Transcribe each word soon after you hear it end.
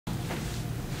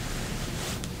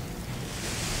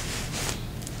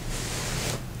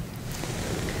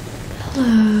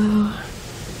Hello.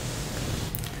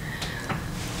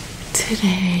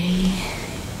 Today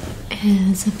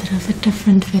is a bit of a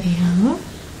different video.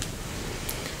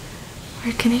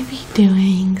 We're gonna be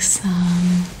doing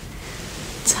some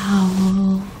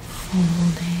towel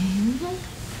folding,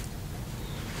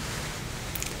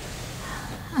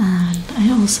 and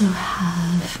I also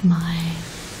have my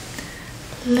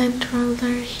lint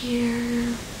roller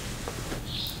here,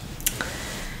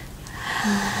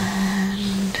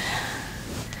 and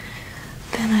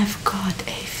then I've got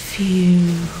a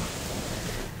few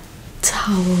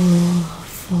towel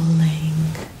folding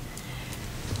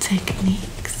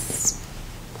techniques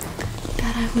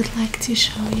that I would like to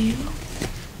show you.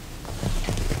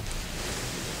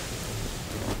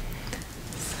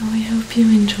 So I hope you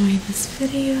enjoy this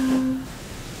video.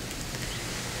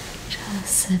 Just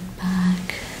sit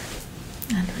back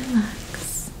and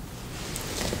relax.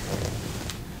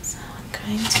 So I'm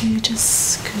going to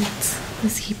just scoot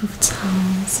this heap of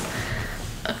towels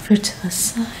over to the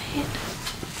side.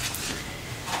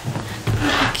 And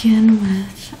we'll begin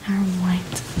with our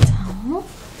white towel.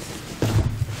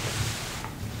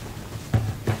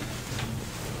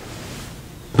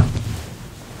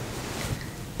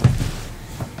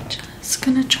 Just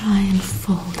gonna try and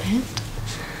fold it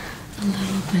a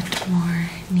little bit more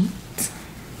neat.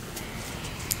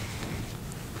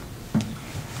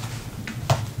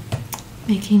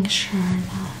 Making sure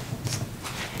that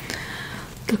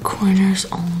the corners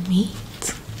all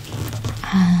meet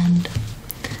and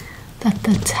that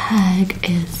the tag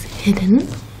is hidden.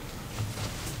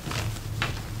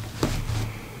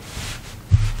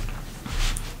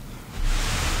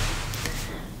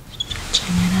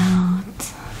 Stretching it out,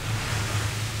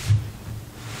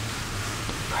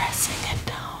 pressing it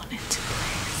down into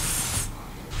place.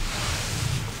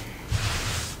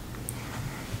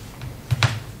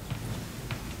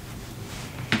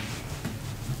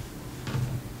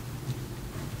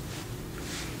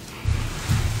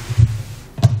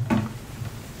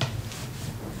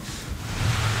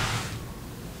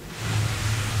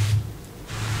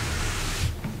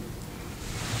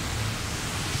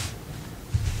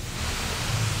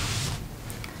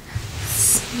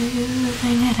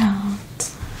 Smoothing it out.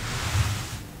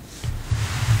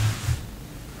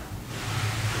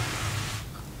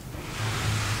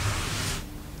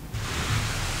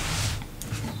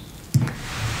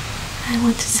 I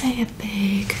want to say a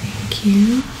big thank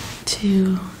you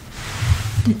to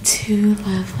the 2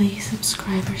 lovely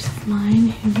subscribers of mine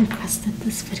who requested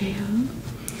this video.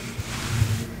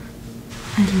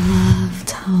 I love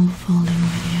towel folding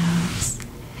videos,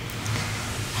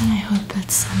 and I hope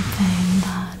that's something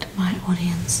that my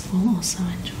audience will also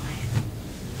enjoy.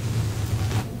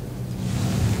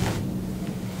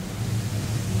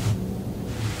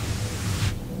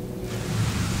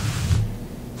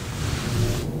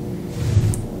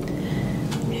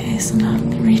 Okay, so now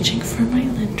I'm reaching for my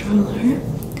lint roller.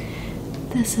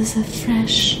 This is a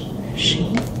fresh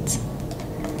sheet,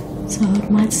 so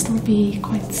it might still be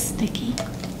quite sticky.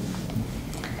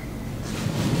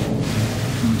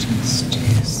 I'll just do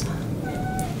some.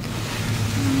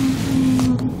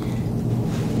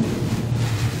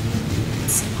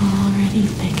 It's already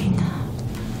picking up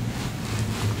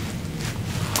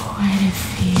quite a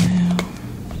few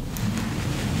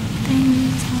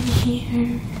things on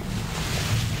here.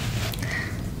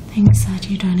 Things that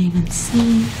you don't even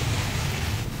see,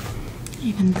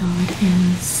 even though it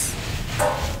is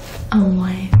a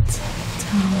white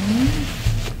towel.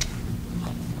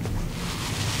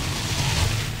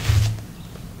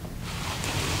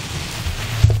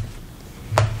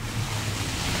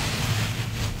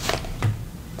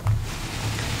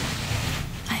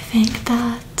 I think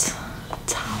that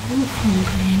towel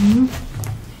folding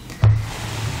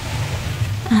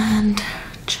and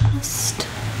just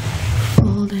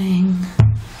folding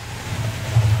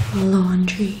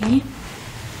laundry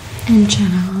in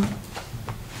general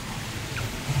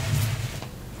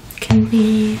can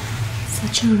be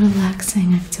such a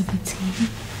relaxing activity.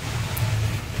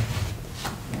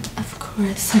 Of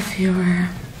course, if you're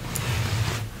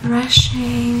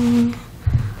rushing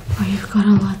or you've got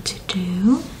a lot to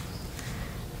do,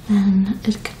 then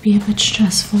it could be a bit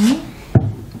stressful.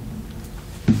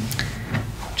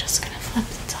 I'm just gonna flip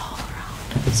the towel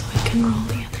around so we can roll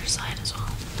the other side as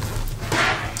well.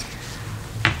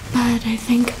 But I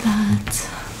think that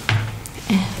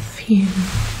if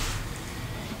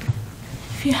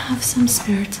you have some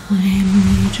spare time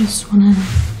and you just want to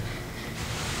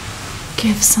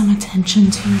give some attention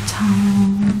to your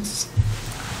towels,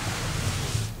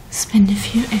 spend a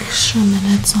few extra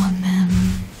minutes on them,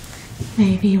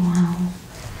 maybe while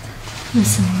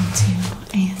listening to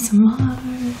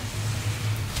ASMR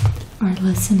or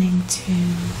listening to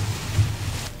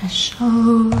a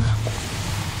show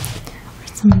or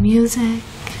some music,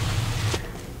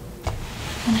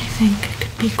 then I think it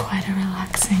could be quite a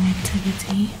relaxing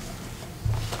activity.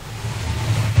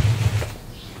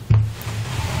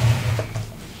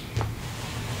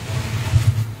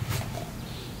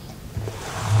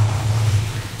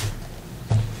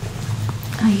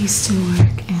 I used to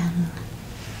work in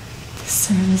the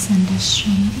service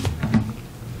industry,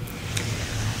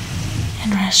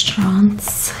 in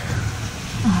restaurants,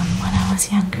 when I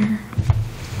was younger.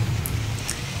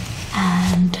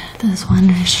 And this one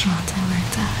restaurant I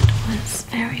worked at was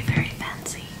very, very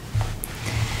fancy,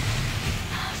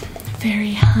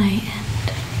 very high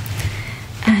end,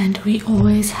 and we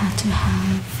always had to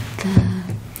have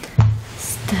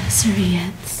the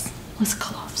serviettes was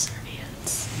cloth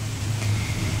serviettes.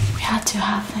 We had to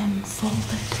have them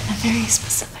folded in a very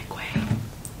specific way,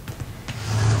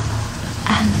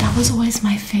 and that was always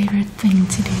my favorite thing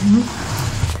to do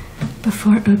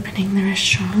before opening the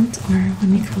restaurant, or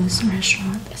when we closed the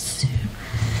restaurant, is to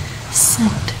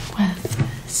sit with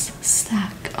this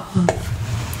stack of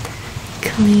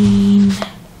clean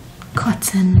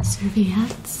cotton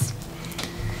serviettes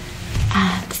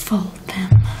and fold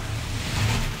them.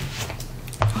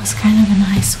 It was kind of a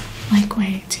nice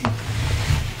way to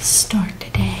start the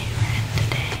day or end the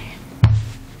day.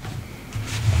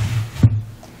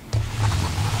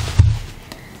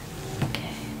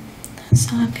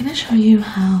 So I'm going to show you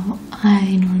how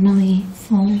I normally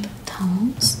fold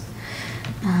towels,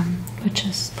 which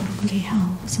is probably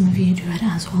how some of you do it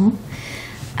as well.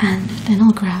 And then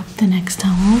I'll grab the next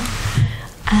towel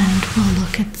and we'll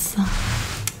look at some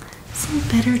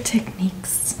better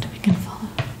techniques that we can follow.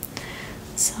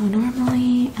 So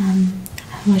normally I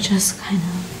would just kind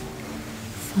of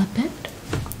flip it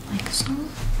like so,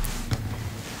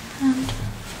 and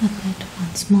flip it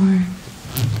once more.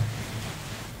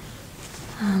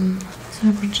 So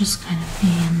it would just kind of be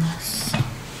in this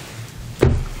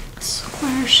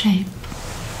square shape.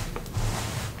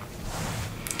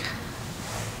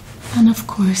 And of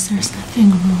course there's nothing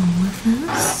wrong with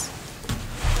this,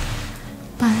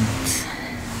 but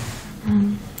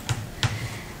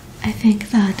I think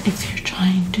that if you're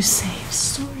trying to save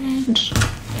storage,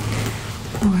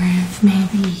 or if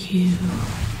maybe you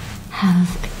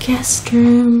have a guest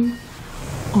room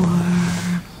or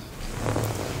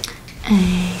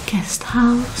a guest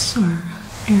house or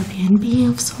Airbnb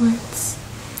of sorts,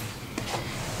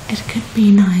 it could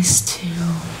be nice to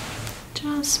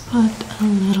just put a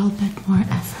little bit more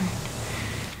effort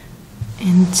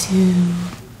into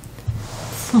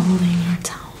folding your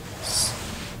towels.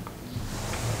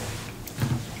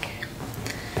 Okay.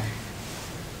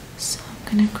 So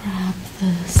I'm gonna grab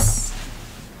this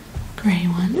gray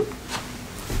one,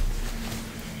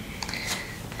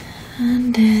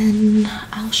 and then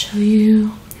I'll show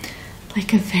you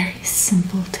like a very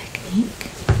simple technique.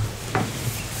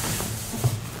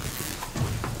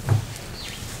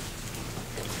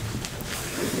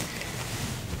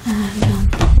 And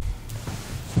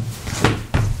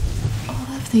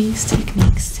all of these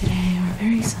techniques today are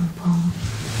very simple.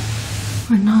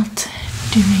 We're not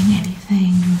doing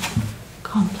anything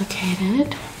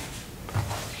complicated.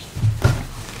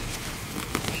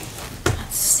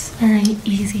 It's very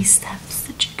easy steps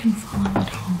that you can follow at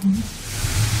home.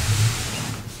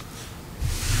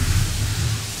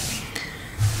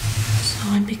 So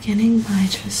I'm beginning by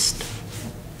just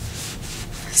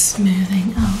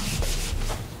smoothing out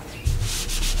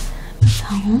the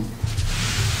towel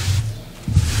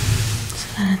so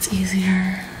that it's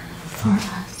easier for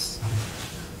us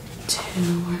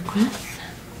to work with.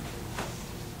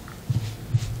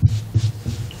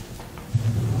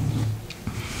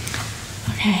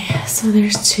 Okay, so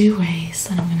there's two ways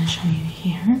that I'm going to show you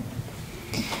here.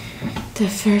 The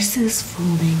first is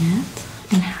folding it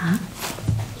in half,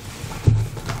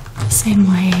 the same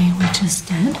way we just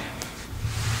did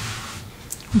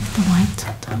with the white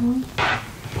towel.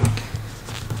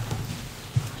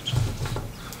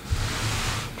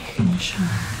 Making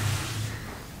sure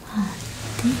that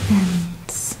the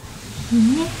ends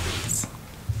meet.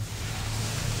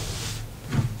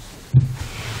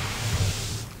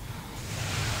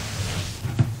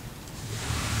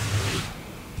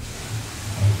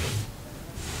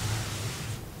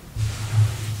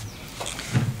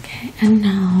 And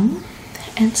now,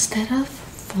 instead of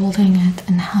folding it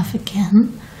in half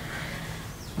again,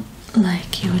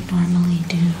 like you would normally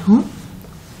do,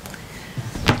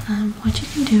 what you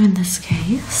can do in this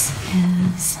case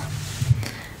is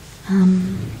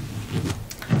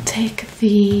take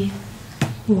the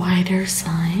wider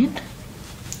side,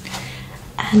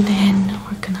 and then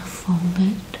we're gonna fold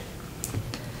it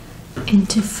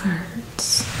into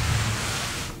thirds.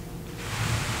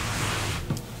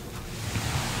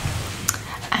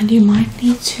 And you might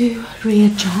need to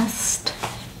readjust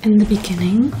in the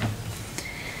beginning,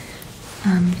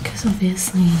 because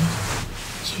obviously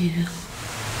you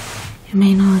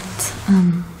may not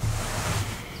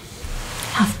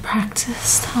have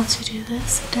practiced how to do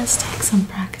this. It does take some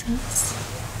practice,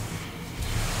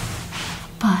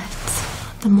 but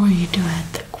the more you do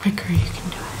it, the quicker you can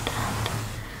do it and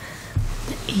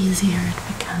the easier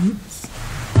it becomes.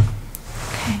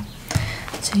 Okay,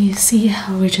 so you see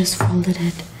how we just folded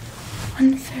it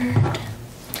 1/3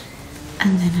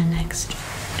 and then a next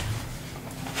third.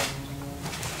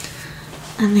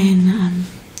 And then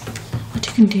what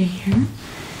you can do here,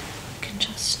 you can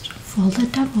just fold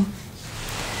it double.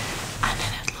 And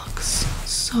then it looks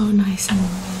so nice and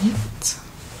neat.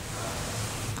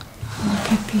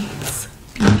 Look at these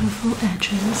beautiful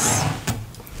edges.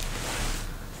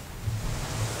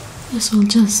 This will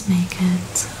just make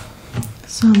it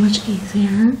so much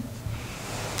easier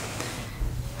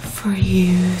for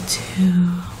you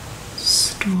to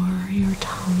store your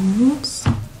towels.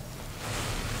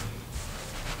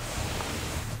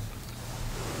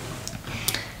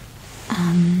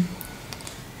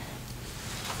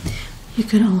 You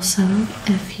could also,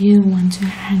 if you want to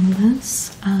hang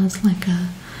this as like a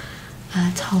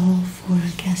towel for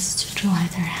guests to dry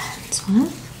their hands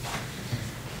with,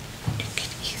 you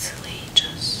could easily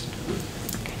just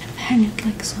kind of hang it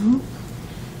like so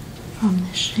from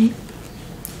this shape.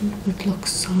 It would look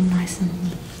so nice and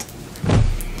neat.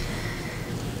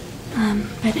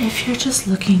 But if you're just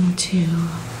looking to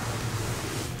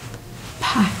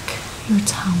pack your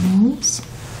towels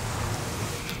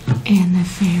in a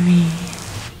very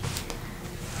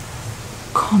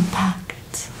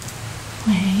compact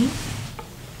way,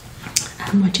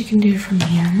 what you can do from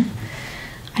here,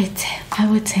 I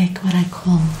would take what I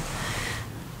call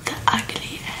the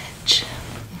ugly edge,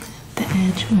 the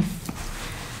edge with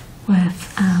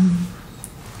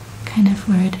kind of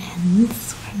where it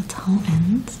ends, where the towel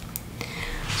ends.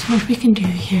 So what we can do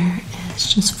here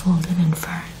is just fold it in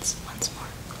thirds once more.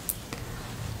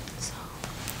 So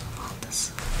fold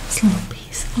this little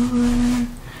piece over,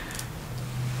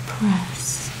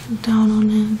 press down on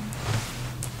it,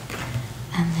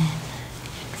 and then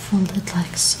fold it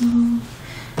like so,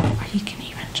 or you can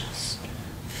even just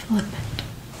flip it,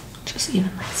 just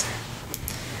even nicer.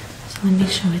 So let me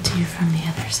show it to you from the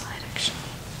other side actually.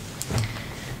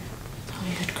 So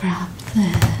you would grab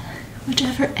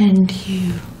whichever end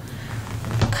you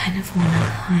kind of want to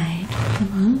hide the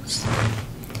most.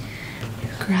 You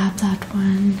grab that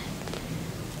one,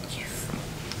 you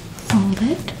fold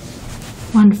it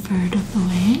 1/3 of the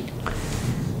way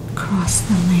across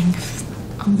the length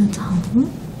of the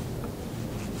towel,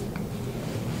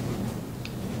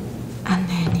 and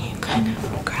then you kind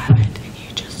of grab it and you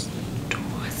just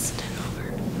twist it over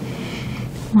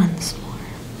once more.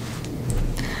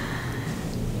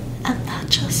 And that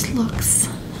just looks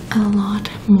a lot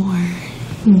more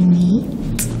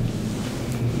neat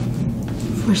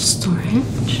for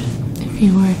storage. If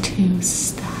you were to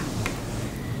stack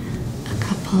a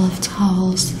couple of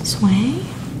towels this way,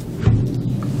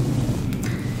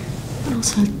 it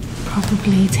also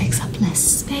probably takes up less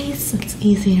space. It's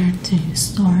easier to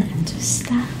store and to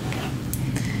stack,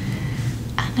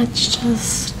 and it's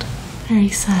just very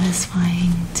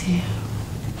satisfying to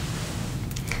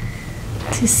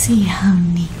see how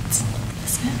neat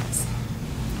this is.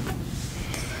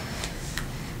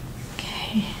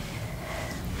 Okay,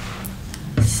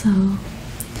 so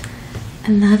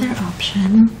another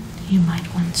option you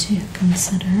might want to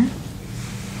consider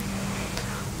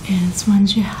is,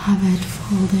 once you have it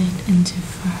folded into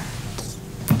thirds,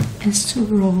 is to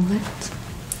roll it.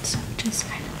 So just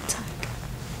kind of tuck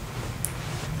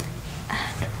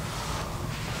and roll.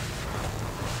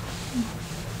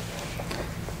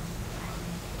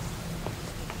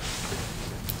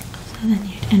 So then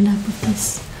you'd end up with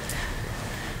this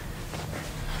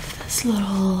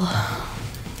little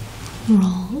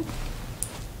roll.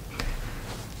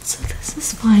 So this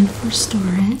is fine for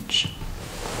storage,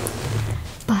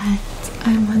 but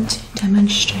I want to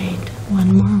demonstrate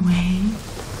one more way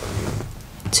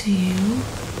to you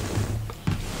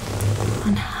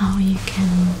on how you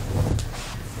can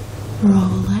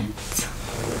roll it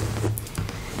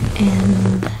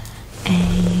in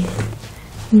a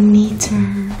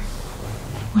neater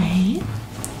way.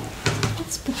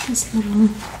 Let's put this little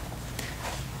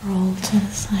roll to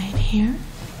the side here.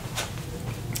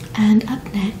 And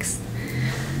up next,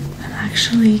 I'm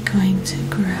actually going to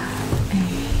grab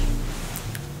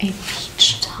a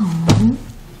peach towel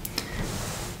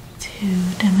to to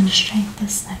demonstrate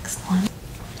this next one.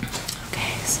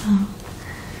 Okay, so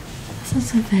this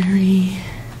is a very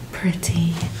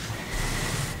pretty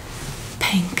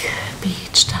pink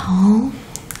beach towel.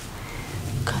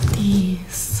 Got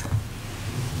these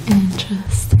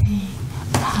interesting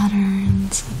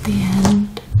patterns at the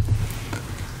end.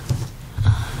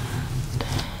 And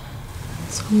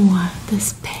so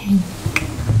this pink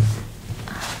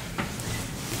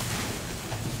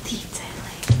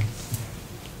detailing.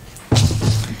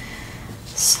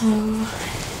 So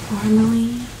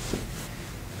normally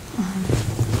I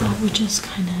would just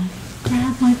kind of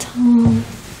grab my towel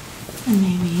and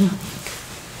maybe like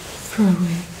throw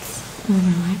it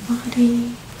over my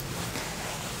body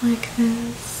like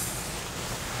this,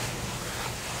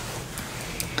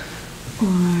 or I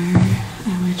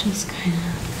would just kind of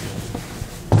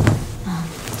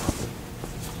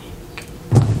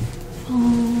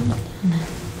fold and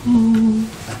then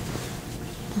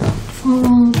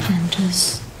fold and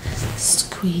just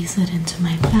squeeze it into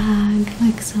my bag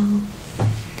like so.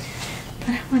 But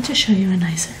I want to show you a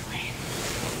nicer way.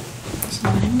 So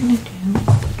what I'm gonna do,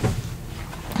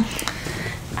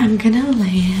 I'm gonna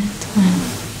lay it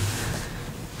with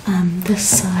the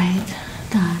side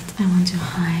that I want to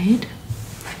hide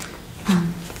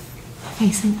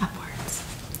facing upwards.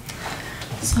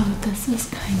 So this is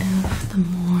kind of the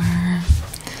more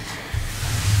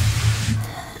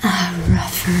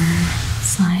rougher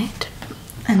side,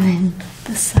 and then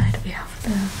this side we have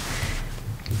the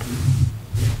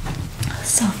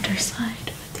softer side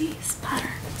with these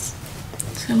patterns.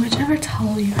 So whichever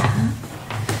towel you have,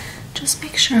 just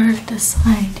make sure the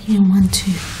side you want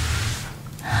to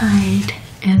hide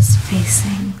is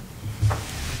facing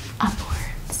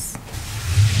upwards.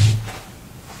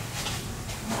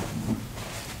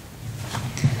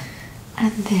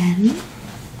 And then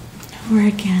we're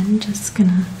again just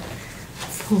gonna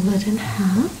fold it in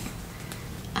half.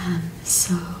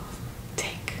 So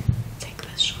take the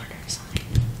shorter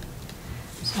side.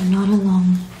 So not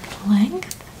along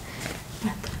length,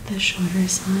 but the shorter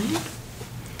side,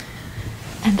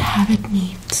 and have it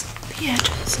meet the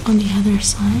edges on the other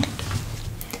side,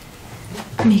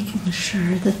 making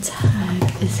sure the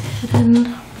tag is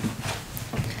hidden.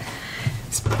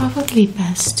 It's probably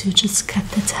best to just cut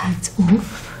the tags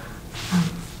off,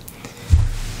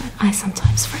 but I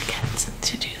sometimes forget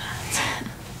to do that.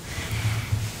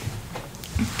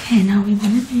 Okay, now we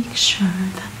want to make sure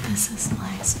that this is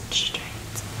nice and straight.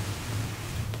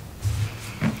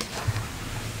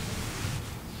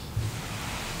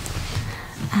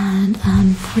 And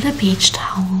for the beach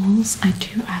towels, I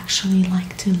do actually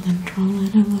like to lint roll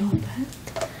it a little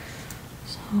bit.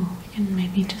 So we can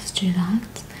maybe just do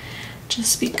that.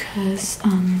 Just because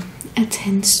it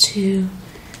tends to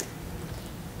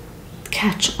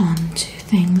catch on to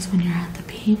things when you're at the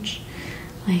beach.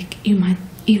 Like you might,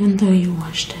 even though you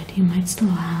washed it, you might still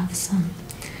have some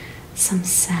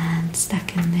sand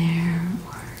stuck in there,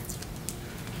 or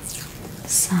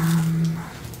some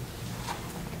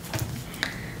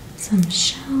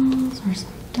shells or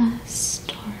some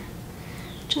dust, or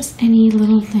just any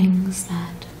little things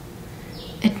that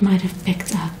it might have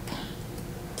picked up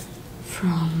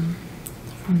from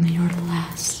your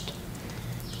last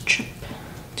trip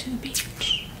to the beach.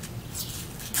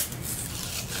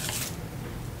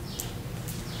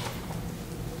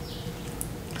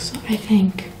 So I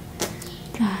think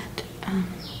that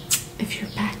if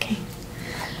you're packing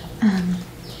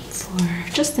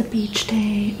for just a beach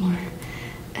day, or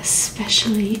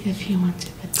especially if you want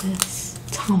to put this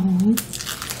towel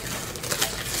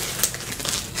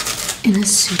in a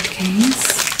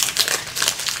suitcase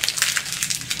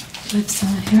with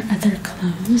some of your other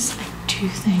clothes, I do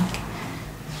think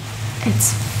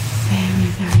it's very,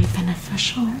 very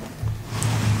beneficial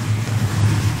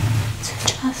to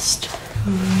just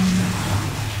run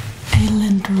a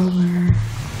lint roller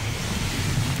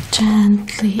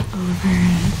gently over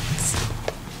it,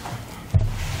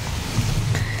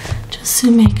 just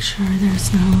to make sure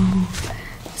there's no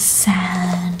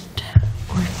sand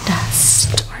or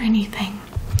dust or anything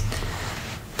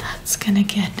that's gonna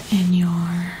get in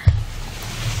your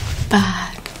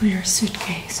bag or your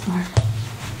suitcase or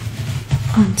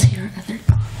onto your other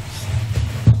clothes.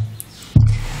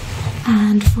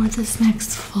 And for this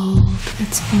next fold,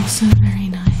 it's also very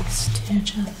nice to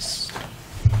just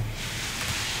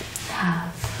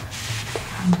have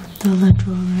the lint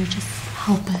roller just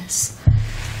help us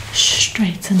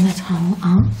straighten the towel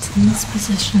out in this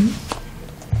position.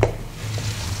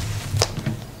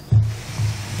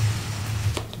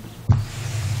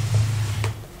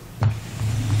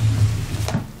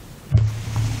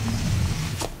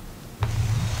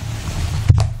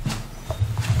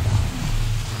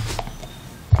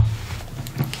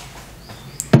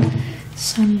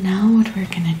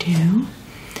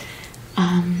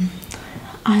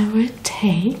 I would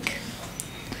take,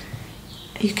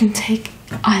 you can take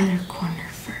either corner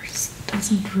first,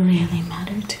 doesn't really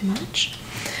matter too much.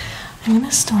 I'm going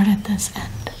to start at this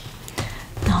end.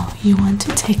 Now you want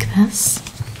to take this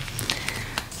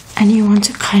and you want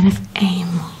to kind of aim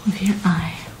with your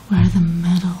eye where the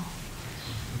middle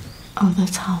of the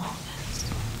towel is.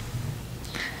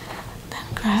 Then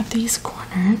grab these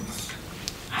corners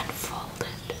and fold it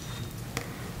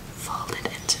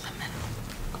into the middle,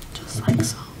 just like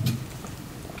so.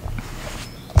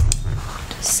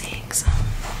 Just seeing some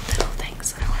little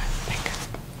things I want to pick up.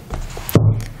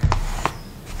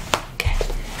 Okay,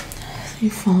 so you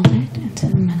fold it into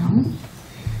the middle,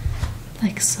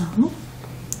 like so.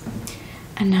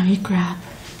 And now you grab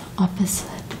the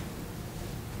opposite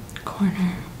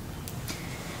corner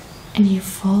and you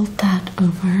fold that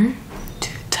over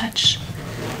to touch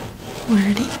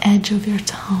where the edge of your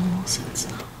towel sits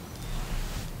on.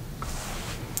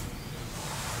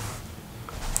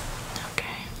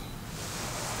 Okay.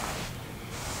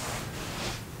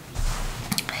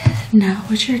 Now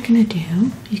what you're gonna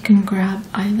do, you can grab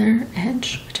either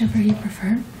edge, whichever you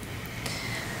prefer.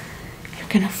 You're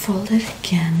gonna fold it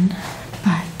again,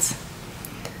 but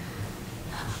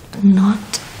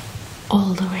not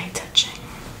all the way touching.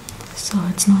 So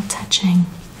it's not touching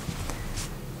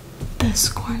this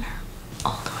corner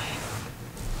all the way.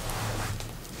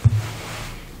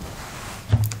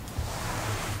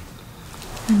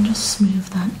 And just smooth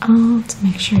that out.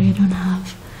 Make sure you don't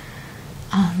have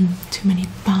too many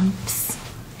bumps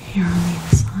here on the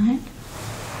inside.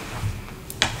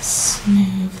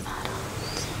 Smooth that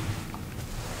out.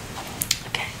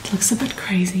 Okay, it looks a bit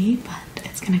crazy, but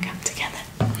it's gonna come together.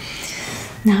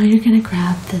 Now you're gonna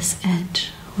grab this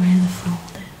edge where the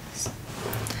fold is,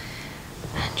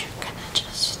 and you're gonna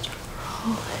just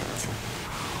roll it.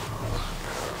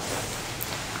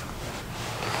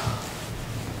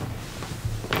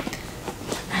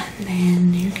 And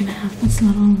then you're gonna have this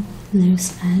little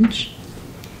loose edge,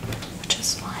 which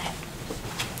is fine.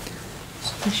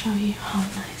 So to show you how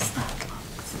nice that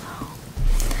looks now.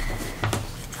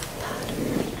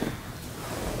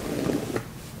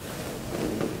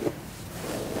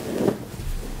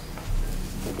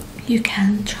 You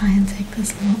can try and take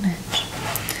this little edge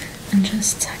and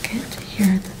just tuck it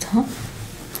here at the top.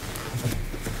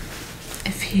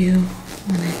 If you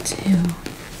want it to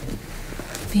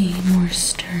be more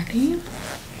sturdy,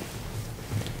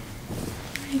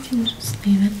 you can just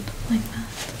leave it like that.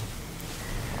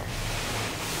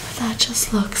 But that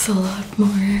just looks a lot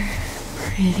more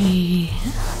pretty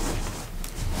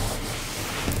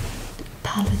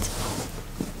palatable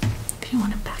if you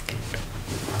want to pack it.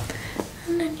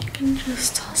 And then you can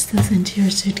just toss this into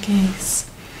your suitcase,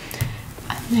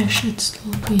 and there should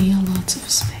still be lots of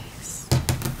space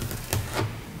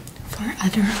for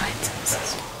other items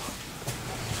as well.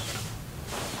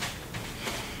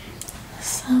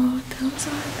 So those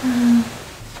are the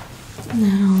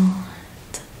little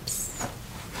tips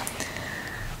that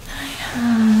I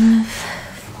have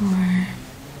for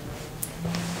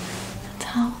the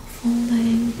towel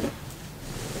folding.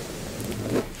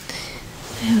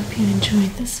 I hope you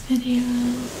enjoyed this video.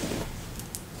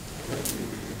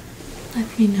 Let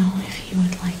me know if you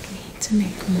would like me to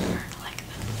make more like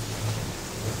this.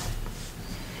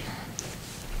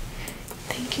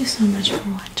 Thank you so much for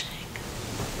watching.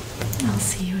 I'll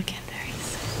see you again.